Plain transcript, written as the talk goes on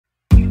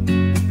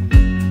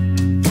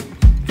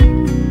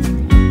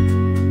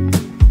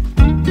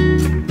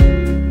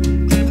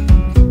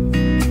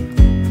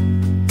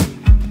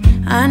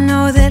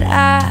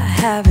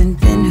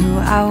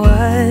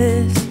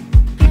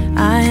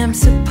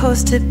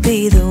supposed to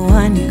be the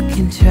one you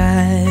can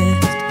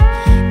trust.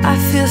 I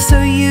feel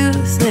so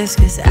useless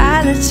cause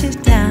I let you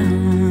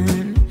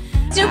down.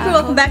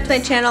 Welcome back to my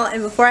channel,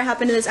 and before I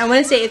hop into this, I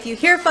want to say if you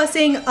hear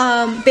fussing,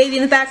 baby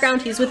in the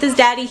background, he's with his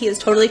daddy. He is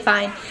totally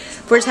fine.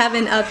 We're just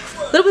having a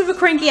little bit of a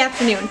cranky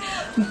afternoon.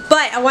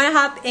 But I want to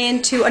hop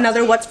into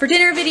another What's for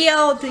Dinner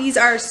video. These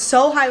are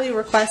so highly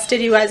requested.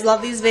 You guys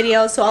love these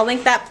videos, so I'll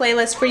link that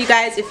playlist for you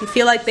guys if you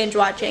feel like binge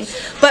watching.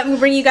 But I'm going to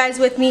bring you guys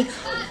with me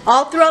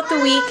all throughout the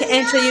week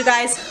and show you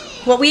guys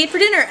what we ate for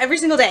dinner every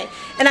single day.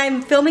 And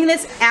I'm filming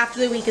this after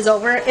the week is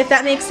over, if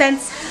that makes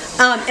sense.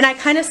 And I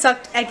kind of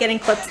sucked at getting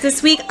clips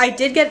this week. I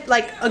did get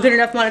like a good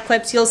enough amount of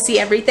clips. You'll see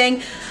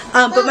everything.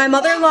 But my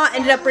mother-in-law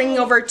ended up bringing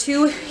over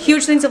 2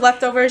 huge things of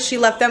leftovers. She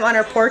left them on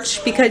our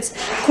porch because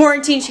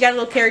quarantine, she got a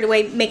little carried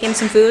away making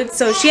some food.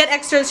 So she had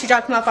extras. She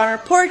dropped them off on our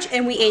porch,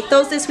 and we ate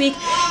those this week.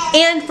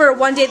 And for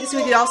one day this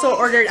week, we also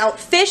ordered out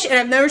fish. And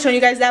I've never shown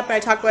you guys that, but I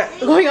talk about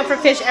going out for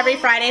fish every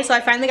Friday. So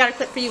I finally got a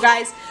clip for you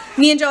guys.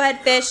 Me and Joe had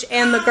fish,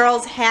 and the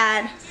girls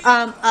had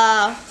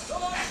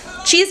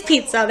cheese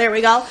pizza. There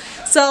we go.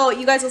 So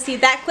you guys will see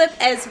that clip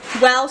as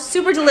well.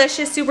 Super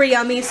delicious, super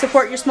yummy.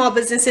 Support your small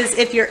businesses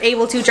if you're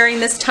able to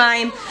during this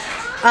time.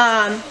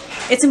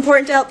 It's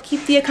important to help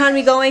keep the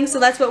economy going, so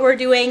that's what we're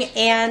doing,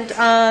 and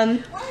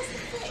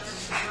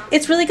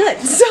it's really good.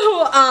 So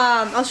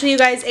I'll show you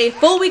guys a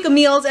full week of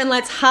meals, and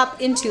let's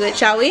hop into it,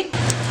 shall we?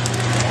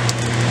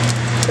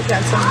 We've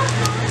got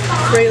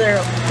some regular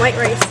white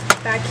rice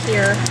back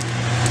here.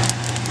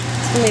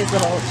 Some of these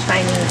little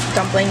shiny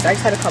dumplings. I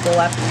just had a couple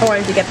left. I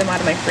wanted to get them out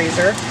of my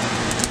freezer.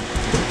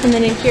 And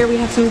then in here we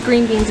have some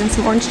green beans and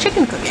some orange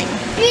chicken cooking.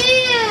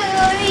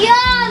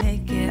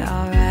 Make it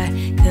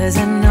alright, 'cause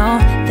I know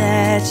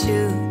that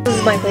you. This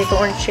is my plate, the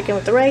orange chicken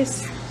with the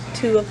rice,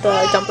 2 of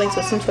the dumplings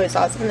with some soy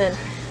sauce, and then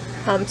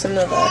some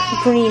of the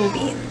green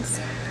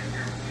beans.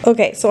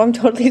 Okay, so I'm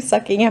totally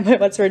sucking at my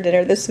What's for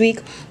Dinner this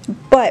week,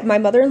 but my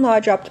mother-in-law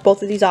dropped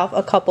both of these off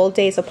a couple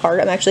days apart.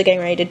 I'm actually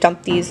getting ready to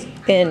dump these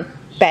in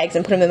bags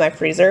and put them in my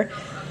freezer.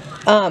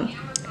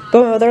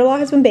 But my mother-in-law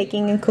has been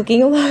baking and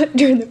cooking a lot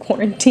during the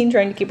quarantine,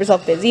 trying to keep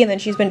herself busy, and then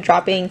she's been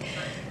dropping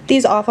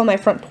these off on my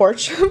front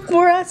porch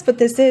for us. But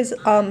this is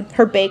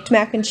her baked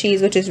mac and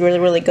cheese, which is really,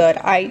 really good.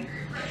 I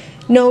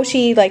know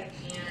she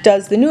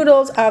does the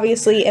noodles,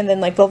 obviously, and then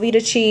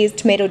Velveeta cheese,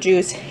 tomato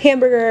juice,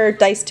 hamburger,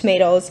 diced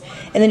tomatoes,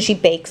 and then she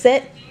bakes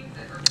it.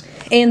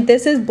 And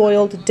this is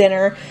boiled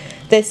dinner.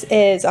 This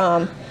is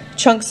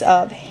chunks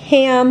of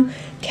ham,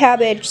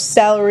 cabbage,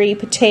 celery,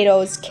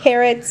 potatoes,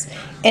 carrots,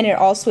 and it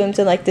all swims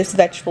in this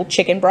vegetable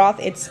chicken broth.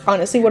 It's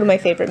honestly one of my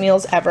favorite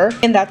meals ever,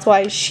 and that's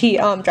why she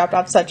dropped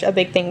off such a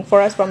big thing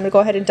for us. But I'm gonna go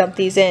ahead and dump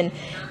these in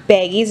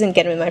baggies and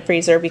get them in my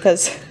freezer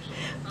because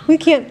we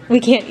can't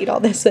eat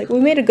all this. We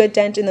made a good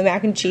dent in the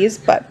mac and cheese,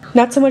 but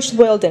not so much the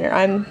boiled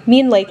dinner. Me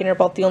and Lakin are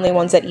both the only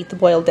ones that eat the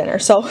boiled dinner,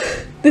 so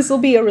this will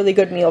be a really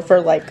good meal for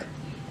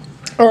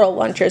or a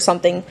lunch or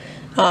something.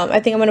 I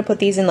think I'm going to put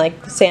these in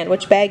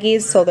sandwich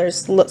baggies, so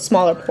there's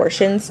smaller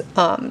portions,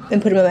 and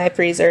put them in my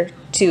freezer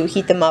to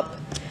heat them up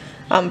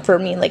for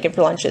me and Lakin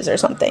for lunches or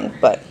something.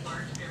 But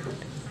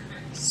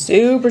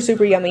super,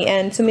 super yummy,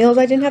 and some meals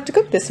I didn't have to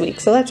cook this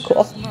week, so that's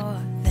cool. More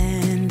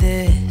than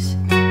this.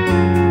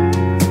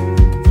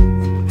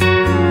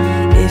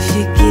 If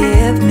you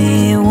give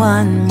me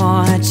one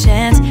more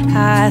chance,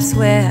 I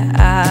swear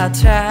I'll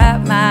try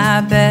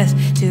my best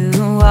to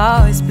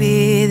always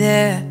be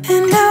there.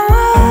 And I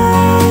want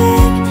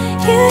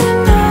you to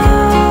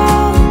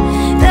know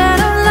that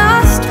I'm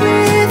lost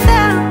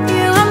without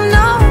you. I'm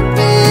not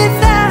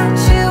without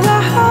you.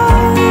 I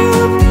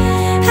hope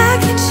I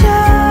can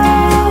show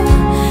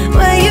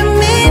what you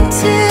mean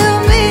to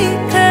me,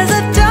 'cause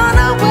I don't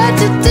know what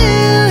to do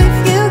if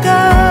you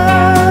go.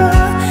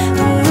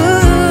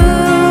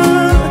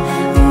 Ooh,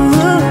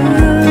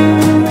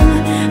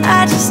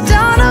 I just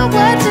don't know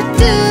what to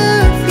do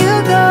if you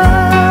go.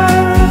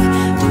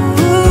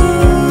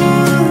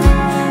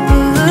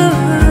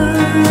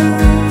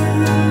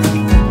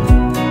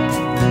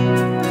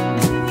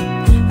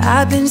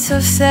 I've been so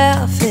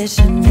selfish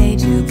and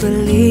made you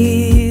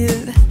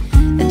believe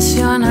that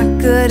you're not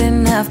good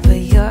enough, but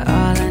you're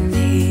all I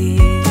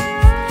need.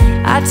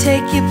 I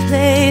take you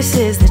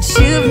places that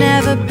you've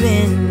never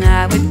been.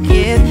 I would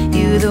give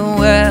you the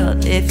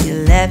world if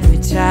you let me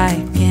try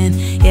again.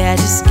 Yeah,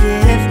 just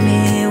give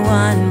me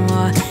one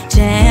more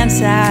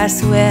chance. I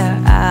swear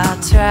I'll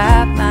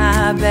try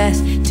my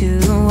best to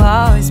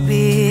always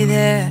be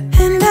there.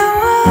 And I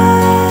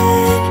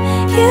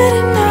want you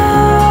to know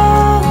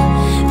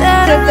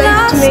that I'm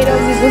lost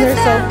tomatoes, these ones are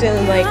soaked in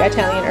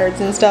Italian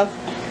herbs and stuff.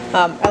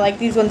 I like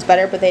these ones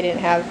better, but they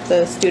didn't have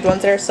the stewed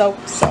ones that are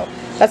soaked, so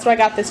that's what I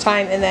got this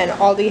time. And then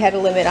Aldi had a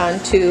limit on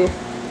 2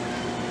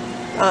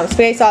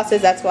 spaghetti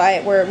sauces. That's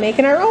why we're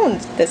making our own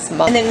this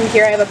month. And then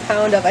here I have a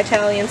pound of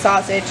Italian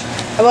sausage,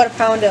 about a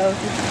pound of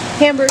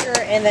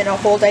hamburger, and then a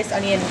whole diced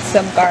onion,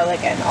 some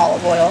garlic, and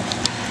olive oil.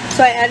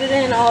 So I added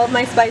in all of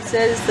my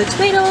spices, the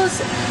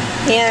tomatoes,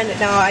 and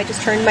now I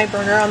just turned my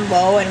burner on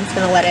low, and I'm just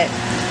going to let it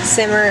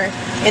simmer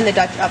in the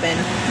Dutch oven.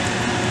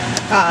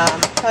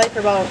 Probably for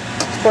about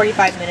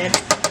 45 minutes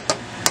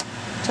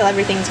till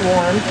everything's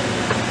warm.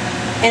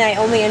 And I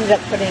only ended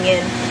up putting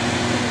in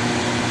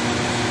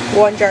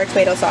 1 jar of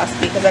tomato sauce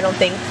because I don't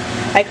think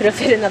I could have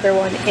fit another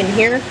one in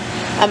here.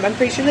 I'm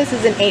pretty sure this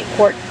is an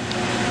 8-quart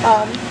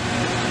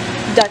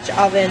Dutch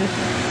oven,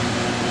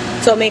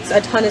 so it makes a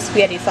ton of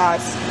spaghetti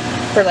sauce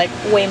for like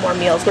way more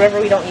meals.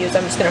 Whatever we don't use,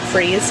 I'm just gonna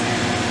freeze.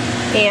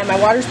 And my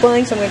water's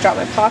boiling, so I'm gonna drop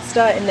my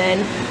pasta. And then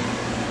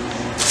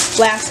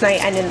last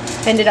night I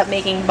ended up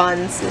making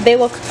buns. They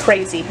look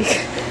crazy because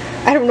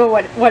I don't know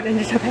what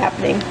ended up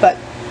happening, but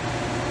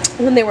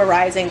when they were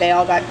rising, they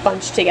all got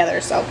bunched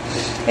together. So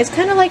it's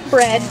kind of like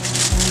bread,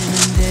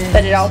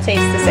 but it all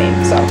tastes the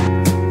same. So.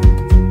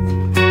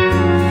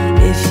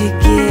 If you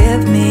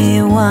give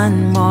me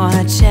one more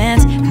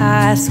chance,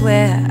 I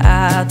swear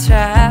I'll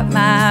try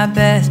my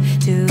best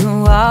to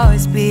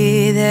always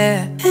be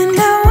there. And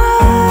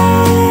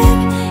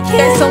Thank you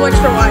guys so much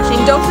for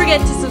watching. Don't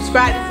forget to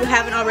subscribe if you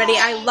haven't already.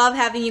 I love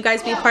having you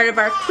guys be part of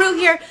our crew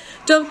here.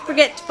 Don't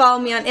forget to follow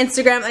me on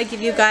Instagram. I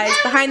give you guys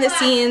behind the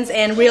scenes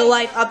and real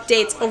life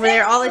updates over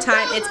there all the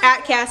time. It's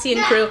 @Cassie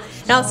and Crew.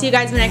 And I'll see you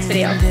guys in the next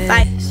video.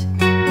 Bye.